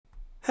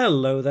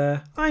Hello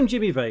there, I'm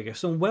Jimmy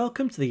Vegas and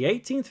welcome to the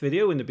 18th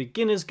video in the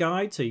beginner's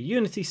guide to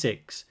Unity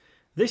 6.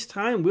 This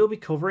time we'll be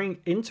covering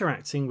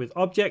interacting with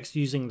objects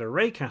using the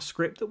Raycast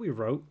script that we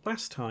wrote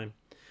last time.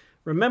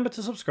 Remember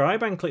to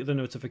subscribe and click the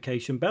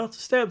notification bell to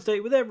stay up to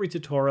date with every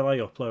tutorial I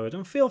upload,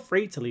 and feel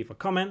free to leave a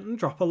comment and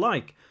drop a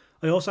like.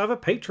 I also have a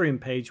Patreon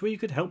page where you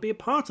could help be a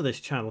part of this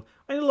channel,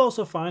 and you'll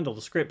also find all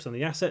the scripts and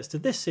the assets to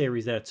this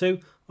series there too,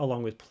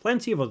 along with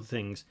plenty of other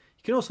things.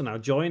 You can also now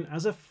join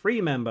as a free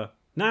member.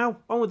 Now,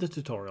 on with the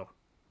tutorial.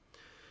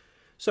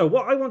 So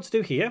what I want to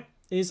do here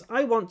is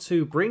I want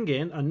to bring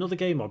in another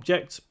game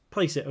object,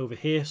 place it over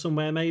here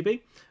somewhere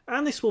maybe,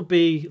 and this will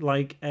be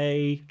like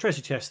a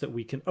treasure chest that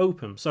we can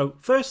open. So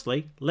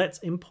firstly, let's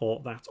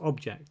import that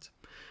object.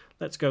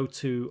 Let's go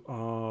to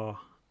our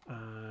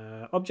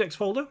objects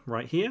folder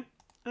right here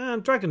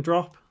and drag and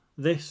drop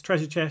this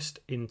treasure chest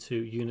into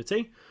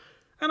Unity.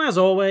 And as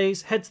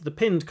always, head to the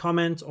pinned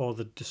comment or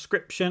the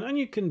description and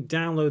you can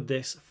download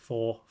this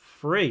for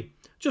free.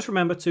 Just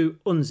remember to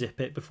unzip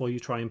it before you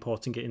try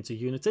importing it into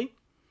Unity.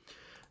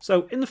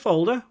 So in the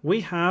folder, we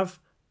have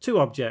two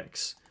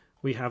objects.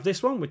 We have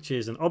this one, which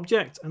is an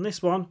object, and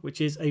this one, which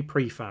is a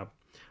prefab.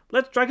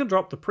 Let's drag and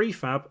drop the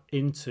prefab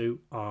into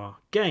our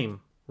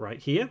game right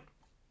here.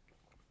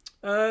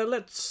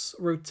 Let's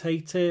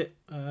rotate it.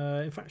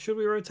 In fact, should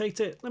we rotate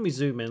it? Let me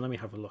zoom in. Let me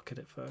have a look at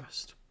it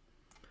first.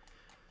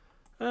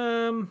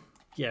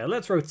 Yeah,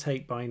 let's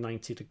rotate by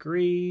 90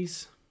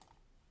 degrees.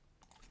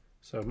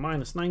 So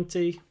minus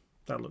 90.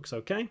 That looks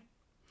okay.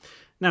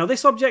 Now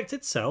this object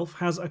itself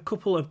has a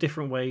couple of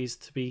different ways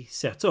to be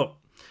set up.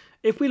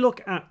 If we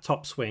look at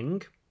top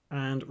swing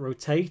and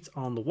rotate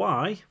on the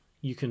Y,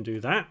 you can do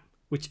that,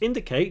 which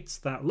indicates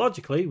that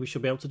logically we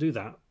should be able to do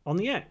that on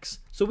the X.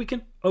 So we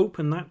can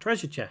open that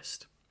treasure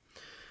chest.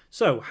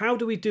 So how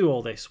do we do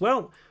all this?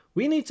 Well,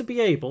 we need to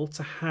be able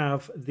to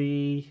have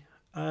the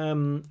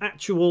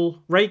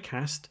actual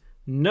Raycast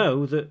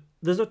know that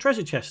there's a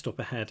treasure chest up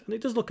ahead. And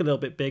it does look a little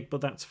bit big,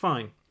 but that's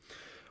fine.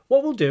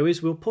 What we'll do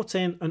is we'll put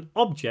in an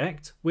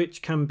object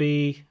which can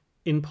be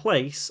in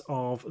place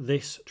of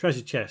this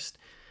treasure chest.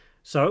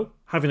 So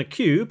having a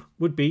cube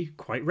would be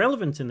quite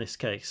relevant in this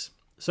case.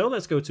 So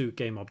let's go to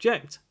game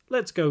object,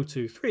 let's go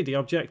to 3D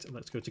object,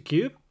 let's go to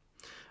cube,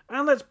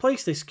 and let's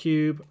place this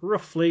cube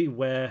roughly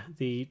where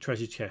the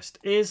treasure chest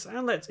is,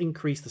 and let's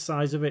increase the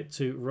size of it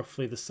to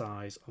roughly the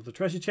size of the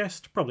treasure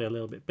chest, probably a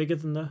little bit bigger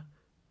than the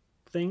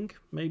thing,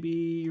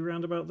 maybe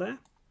around about there.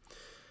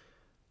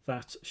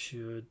 That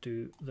should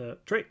do the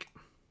trick.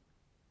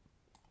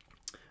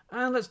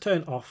 And let's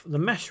turn off the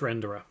mesh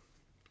renderer.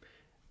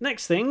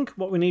 Next thing,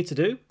 what we need to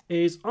do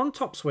is on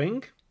top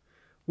swing,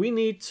 we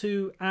need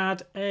to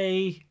add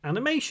a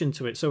animation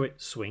to it so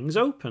it swings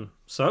open.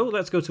 So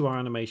let's go to our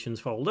animations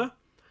folder.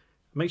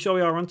 Make sure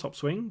we are on top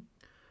swing.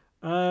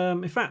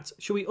 In fact,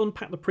 should we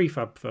unpack the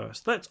prefab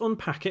first? Let's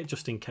unpack it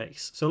just in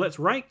case. So let's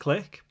right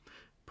click,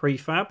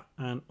 prefab,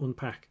 and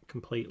unpack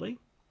completely.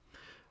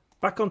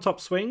 Back on top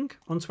swing,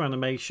 onto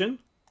animation,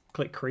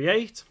 click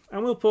create,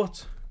 and we'll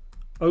put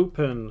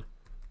open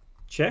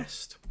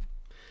chest.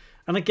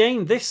 And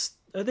again, this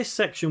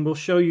section will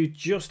show you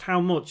just how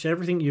much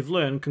everything you've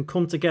learned can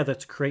come together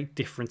to create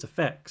different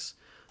effects.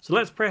 So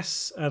let's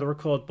press the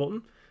record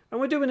button, and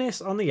we're doing this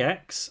on the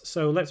X,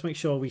 so let's make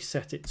sure we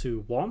set it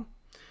to 1.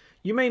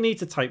 You may need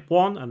to type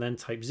 1 and then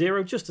type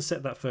 0 just to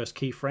set that first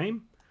keyframe.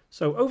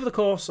 So over the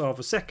course of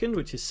a second,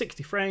 which is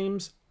 60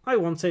 frames, I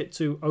want it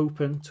to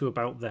open to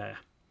about there.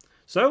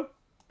 So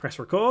press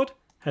record,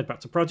 head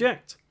back to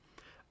project,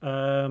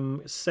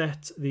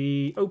 set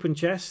the open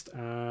chest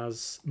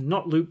as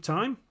not loop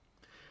time,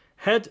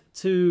 head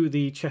to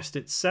the chest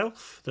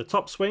itself, the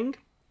top swing,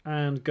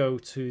 and go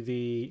to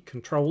the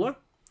controller.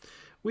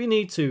 We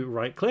need to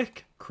right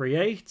click,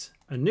 create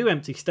a new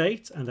empty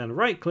state, and then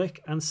right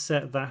click and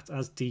set that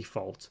as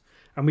default.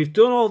 And we've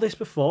done all this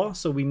before,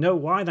 so we know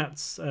why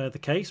that's the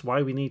case,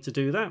 why we need to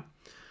do that.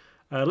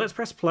 Let's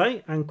press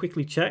play and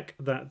quickly check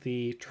that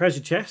the treasure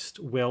chest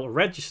will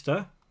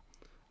register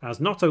as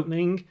not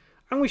opening,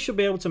 and we should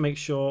be able to make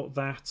sure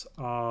that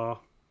our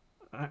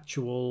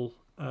actual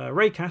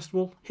Raycast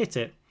will hit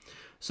it.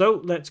 So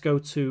let's go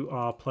to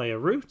our player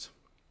route.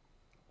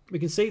 We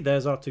can see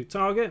there's our to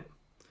target.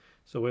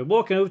 So we're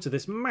walking over to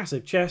this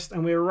massive chest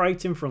and we're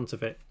right in front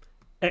of it.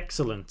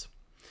 Excellent.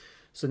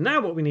 So now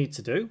what we need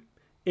to do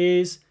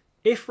is,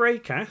 if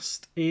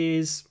Raycast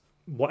is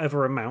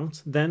whatever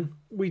amount, then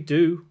we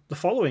do the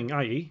following,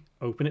 i.e.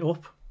 open it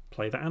up,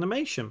 play that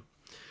animation.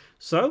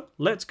 So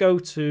let's go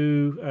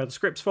to the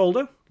scripts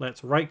folder,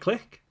 let's right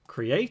click,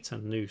 create a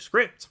new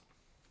script,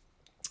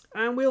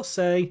 and we'll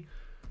say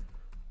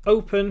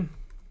open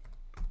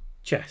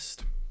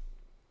chest.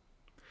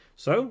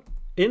 So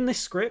in this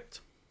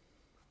script,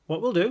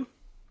 what we'll do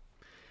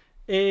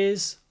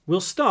is we'll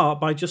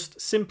start by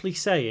just simply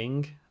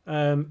saying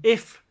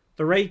if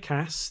the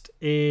Raycast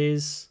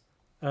is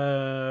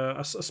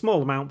a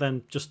small amount,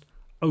 then just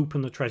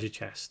open the treasure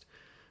chest.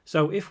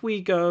 So if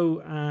we go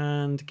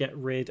and get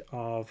rid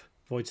of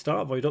void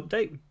start, void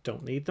update, we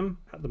don't need them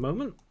at the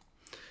moment.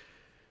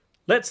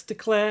 Let's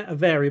declare a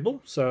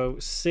variable, so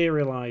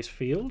serialize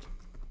field.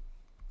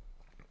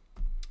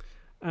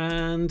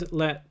 And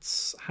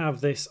let's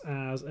have this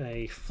as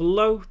a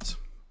float,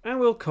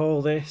 and we'll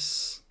call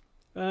this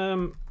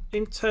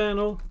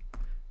internal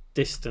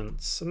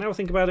distance. And now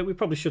think about it, we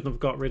probably shouldn't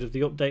have got rid of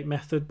the update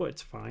method, but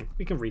it's fine.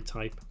 We can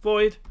retype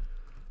void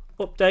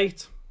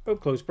update,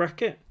 open close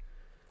bracket,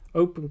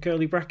 open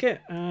curly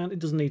bracket, and it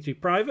doesn't need to be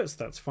private,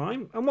 so that's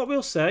fine. And what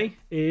we'll say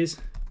is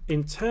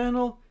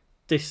internal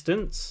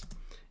distance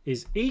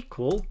is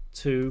equal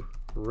to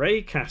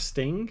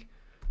raycasting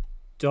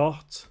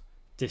dot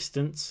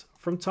distance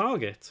from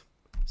target,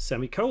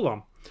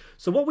 semicolon.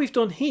 So what we've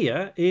done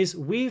here is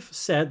we've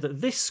said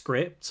that this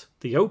script,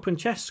 the open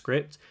chest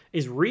script,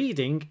 is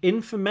reading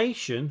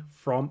information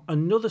from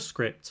another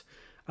script.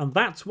 And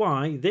that's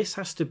why this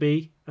has to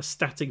be a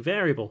static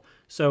variable,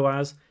 so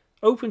as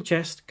open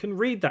chest can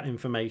read that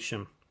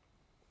information.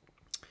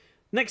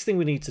 Next thing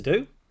we need to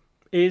do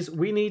is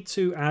we need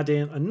to add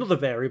in another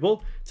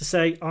variable to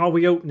say, are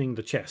we opening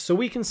the chest? So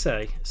we can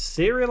say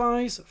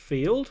serialize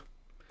field,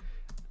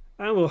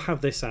 and we'll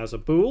have this as a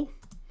bool,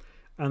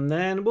 and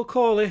then we'll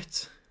call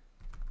it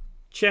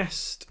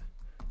chest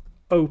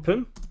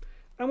open,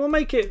 and we'll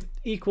make it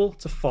equal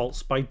to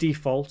false by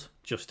default,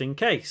 just in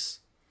case.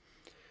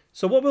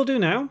 So what we'll do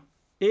now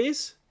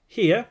is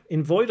here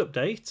in void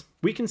update,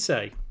 we can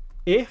say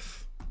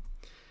if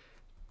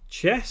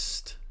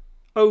chest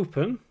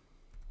open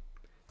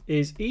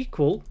is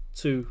equal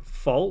to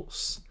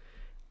false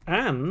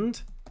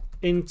and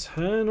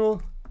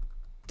internal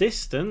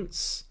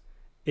distance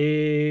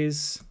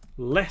is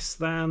less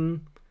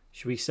than,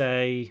 should we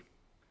say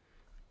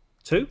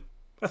 2?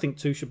 I think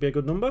 2 should be a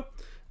good number.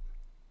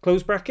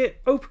 Close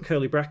bracket, open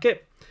curly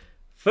bracket.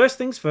 First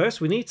things first,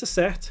 we need to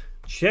set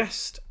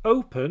chest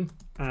open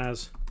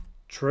as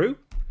true,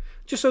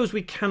 just so as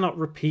we cannot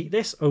repeat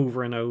this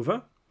over and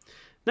over.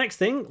 Next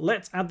thing,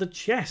 let's add the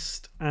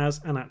chest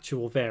as an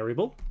actual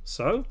variable.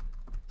 So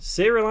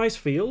serialize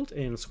field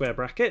in square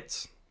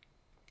brackets,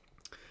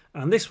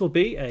 and this will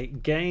be a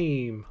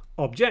game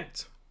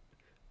object,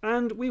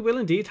 and we will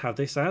indeed have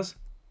this as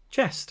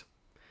chest.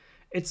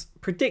 It's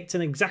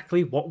predicting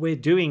exactly what we're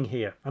doing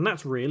here, and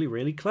that's really,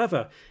 really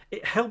clever.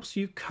 It helps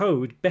you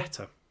code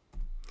better.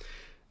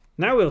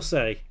 Now we'll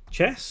say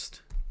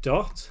chest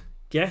dot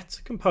get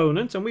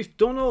component, and we've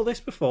done all this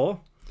before,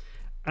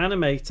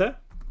 animator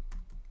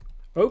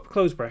open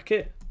close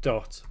bracket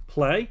dot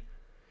play,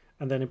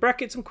 and then in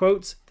brackets and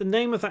quotes the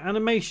name of that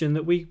animation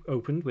that we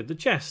opened with the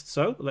chest.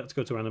 So let's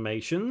go to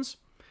animations,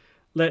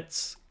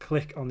 let's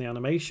click on the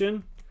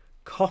animation,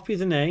 copy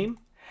the name,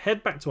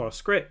 head back to our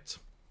script,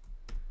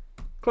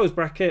 close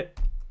bracket,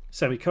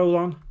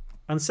 semicolon,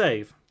 and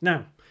save.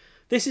 Now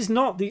this is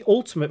not the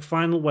ultimate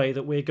final way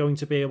that we're going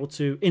to be able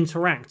to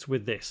interact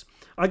with this.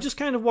 I just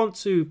kind of want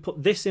to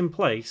put this in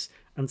place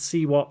and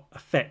see what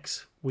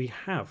effects we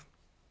have.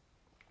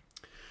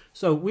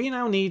 So we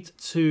now need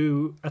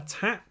to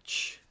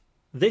attach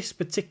this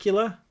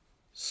particular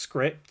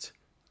script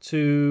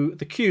to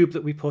the cube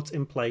that we put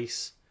in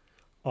place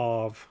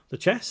of the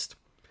chest.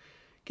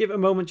 Give it a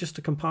moment just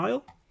to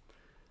compile.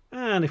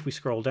 And if we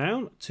scroll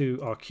down to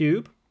our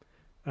cube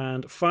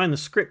and find the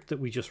script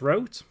that we just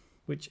wrote,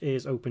 which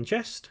is open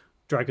chest,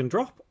 drag and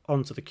drop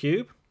onto the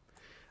cube.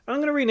 And I'm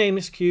going to rename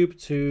this cube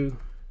to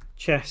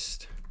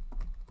chest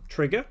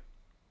trigger.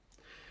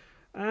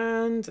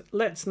 And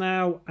let's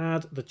now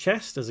add the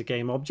chest as a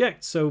game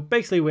object. So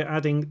basically we're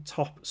adding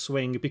top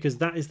swing because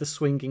that is the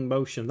swinging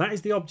motion. That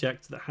is the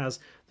object that has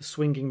the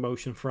swinging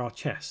motion for our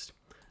chest.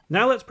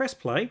 Now let's press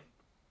play.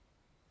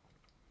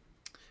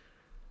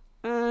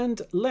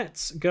 And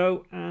let's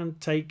go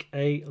and take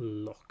a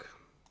look.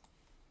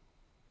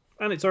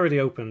 And it's already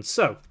opened.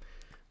 So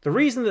the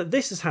reason that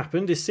this has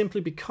happened is simply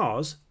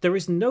because there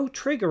is no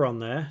trigger on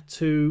there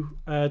to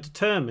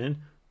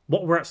determine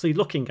what we're actually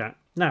looking at.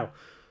 Now,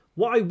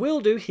 what I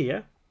will do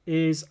here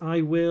is I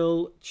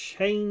will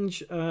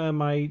change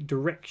my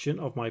direction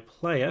of my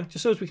player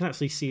just so as we can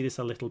actually see this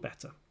a little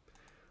better.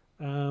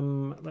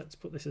 Let's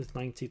put this as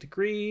 90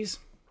 degrees.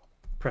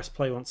 Press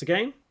play once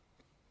again.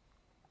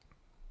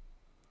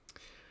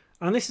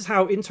 And this is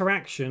how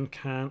interaction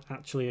can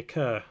actually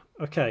occur.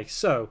 Okay,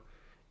 so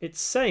it's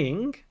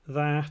saying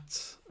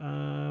that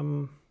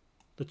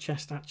the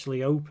chest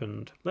actually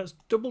opened. Let's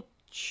double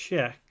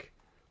check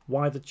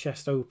why the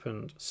chest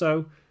opened.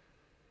 So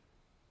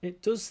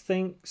it does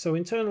think, so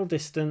internal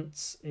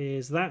distance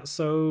is that,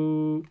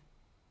 so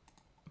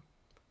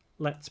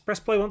let's press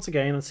play once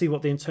again and see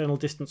what the internal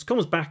distance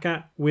comes back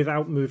at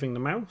without moving the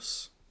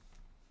mouse.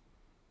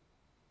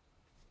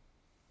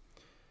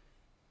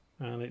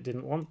 And it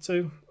didn't want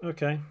to.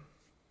 Okay.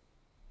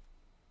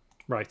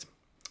 Right.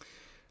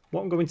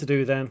 What I'm going to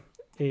do then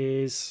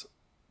is,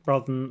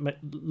 rather than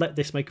let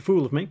this make a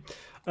fool of me,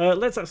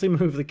 let's actually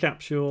move the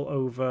capsule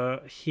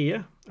over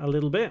here a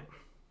little bit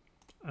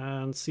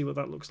and see what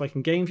that looks like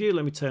in game view.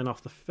 Let me turn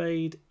off the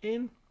fade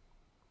in.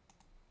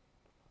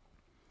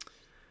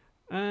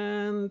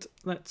 And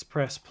let's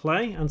press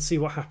play and see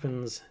what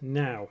happens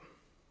now.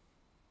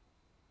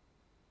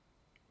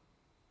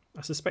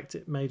 I suspect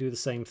it may do the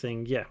same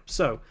thing. Yeah,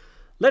 so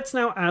let's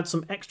now add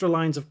some extra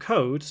lines of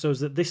code so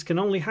that this can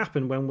only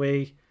happen when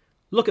we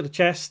look at the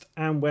chest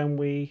and when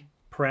we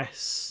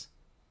press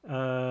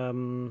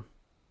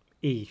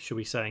E, shall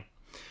we say.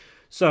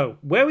 So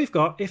where we've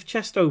got if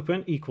chest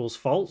open equals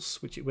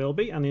false, which it will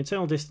be, and the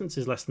internal distance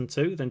is less than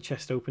 2, then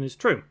chest open is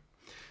true.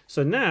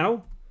 So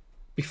now,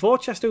 before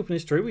chest open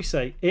is true, we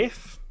say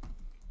if,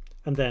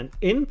 and then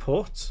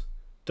input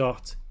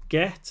dot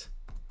get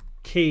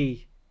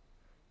key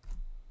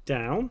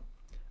down,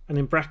 and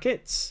in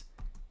brackets,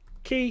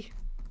 key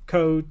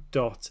code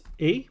dot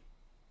E,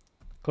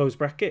 close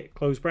bracket,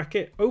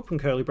 open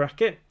curly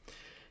bracket,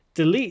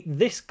 delete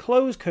this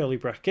close curly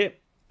bracket,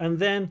 and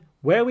then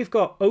where we've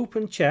got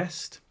open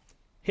chest,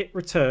 hit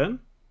return,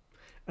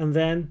 and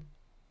then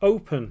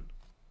open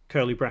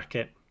curly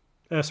bracket,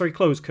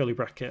 close curly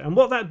bracket. And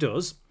what that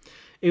does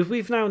is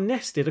we've now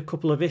nested a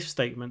couple of if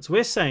statements.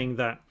 We're saying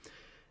that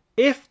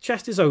if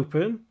chest is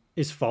open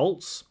is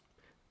false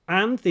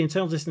and the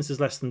internal distance is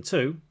less than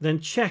 2, then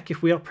check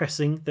if we are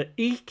pressing the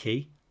E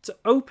key to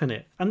open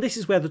it. And this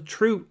is where the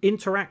true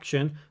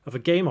interaction of a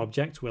game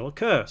object will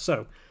occur.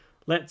 So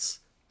let's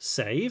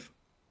save,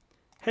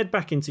 head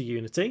back into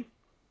Unity.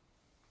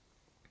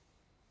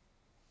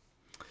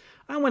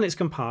 And when it's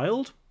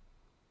compiled,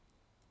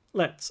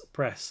 let's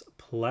press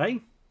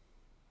play.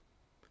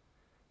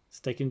 It's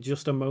taking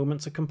just a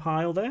moment to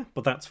compile there,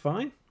 but that's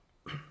fine.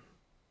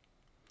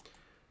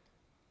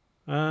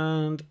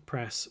 And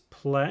press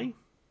play.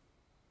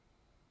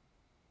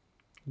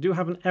 We do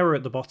have an error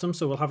at the bottom,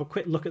 so we'll have a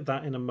quick look at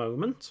that in a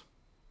moment.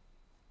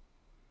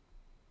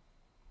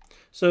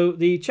 So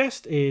the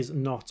chest is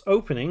not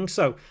opening,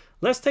 so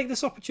let's take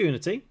this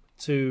opportunity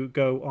to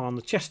go on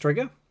the chest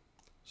trigger,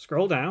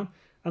 scroll down,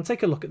 and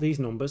take a look at these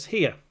numbers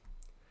here.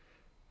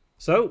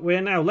 So we're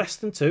now less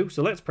than 2,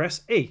 so let's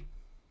press E.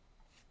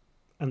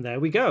 And there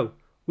we go.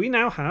 We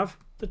now have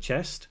the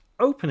chest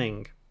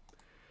opening.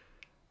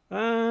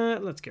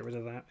 Let's get rid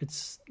of that.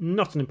 It's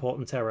not an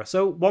important error.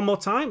 So one more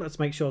time, let's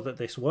make sure that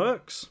this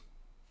works.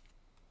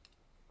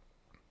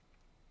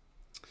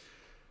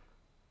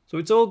 So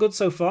it's all good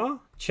so far.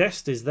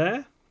 Chest is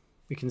there.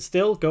 We can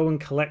still go and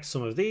collect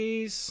some of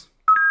these.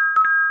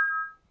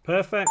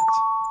 Perfect.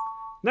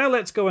 Now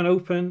let's go and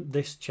open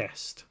this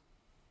chest.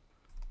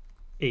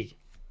 E.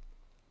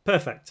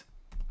 Perfect.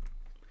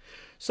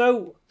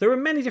 So there are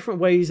many different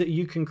ways that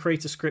you can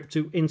create a script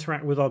to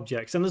interact with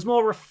objects, and there's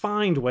more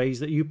refined ways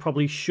that you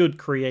probably should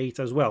create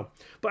as well.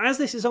 But as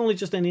this is only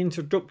just an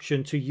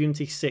introduction to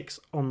Unity 6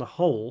 on the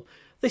whole,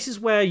 this is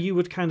where you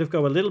would kind of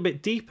go a little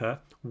bit deeper,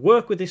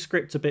 work with this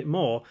script a bit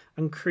more,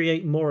 and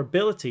create more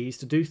abilities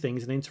to do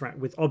things and interact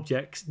with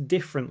objects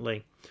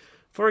differently.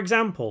 For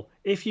example,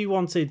 if you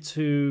wanted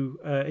to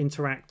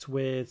interact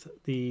with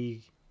the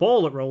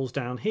ball that rolls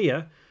down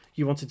here,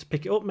 you wanted to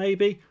pick it up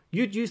maybe,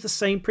 you'd use the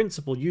same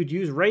principle. You'd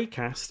use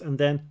Raycast and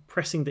then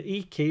pressing the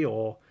E key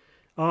or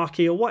R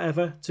key or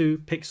whatever to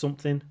pick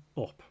something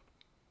up.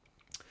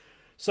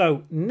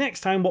 So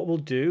next time what we'll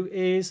do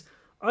is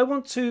I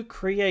want to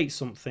create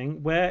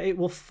something where it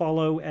will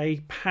follow a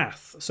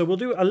path. So we'll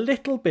do a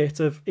little bit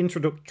of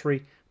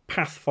introductory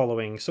path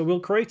following. So we'll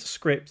create a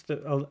script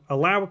that will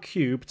allow a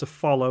cube to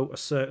follow a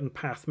certain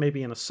path,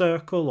 maybe in a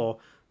circle, or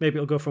maybe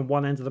it'll go from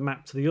one end of the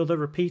map to the other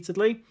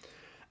repeatedly.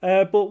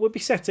 But we'll be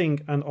setting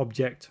an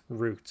object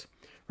root.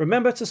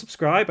 Remember to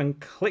subscribe and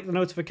click the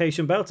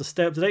notification bell to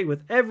stay up to date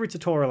with every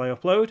tutorial I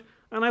upload,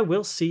 and I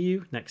will see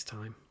you next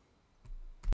time.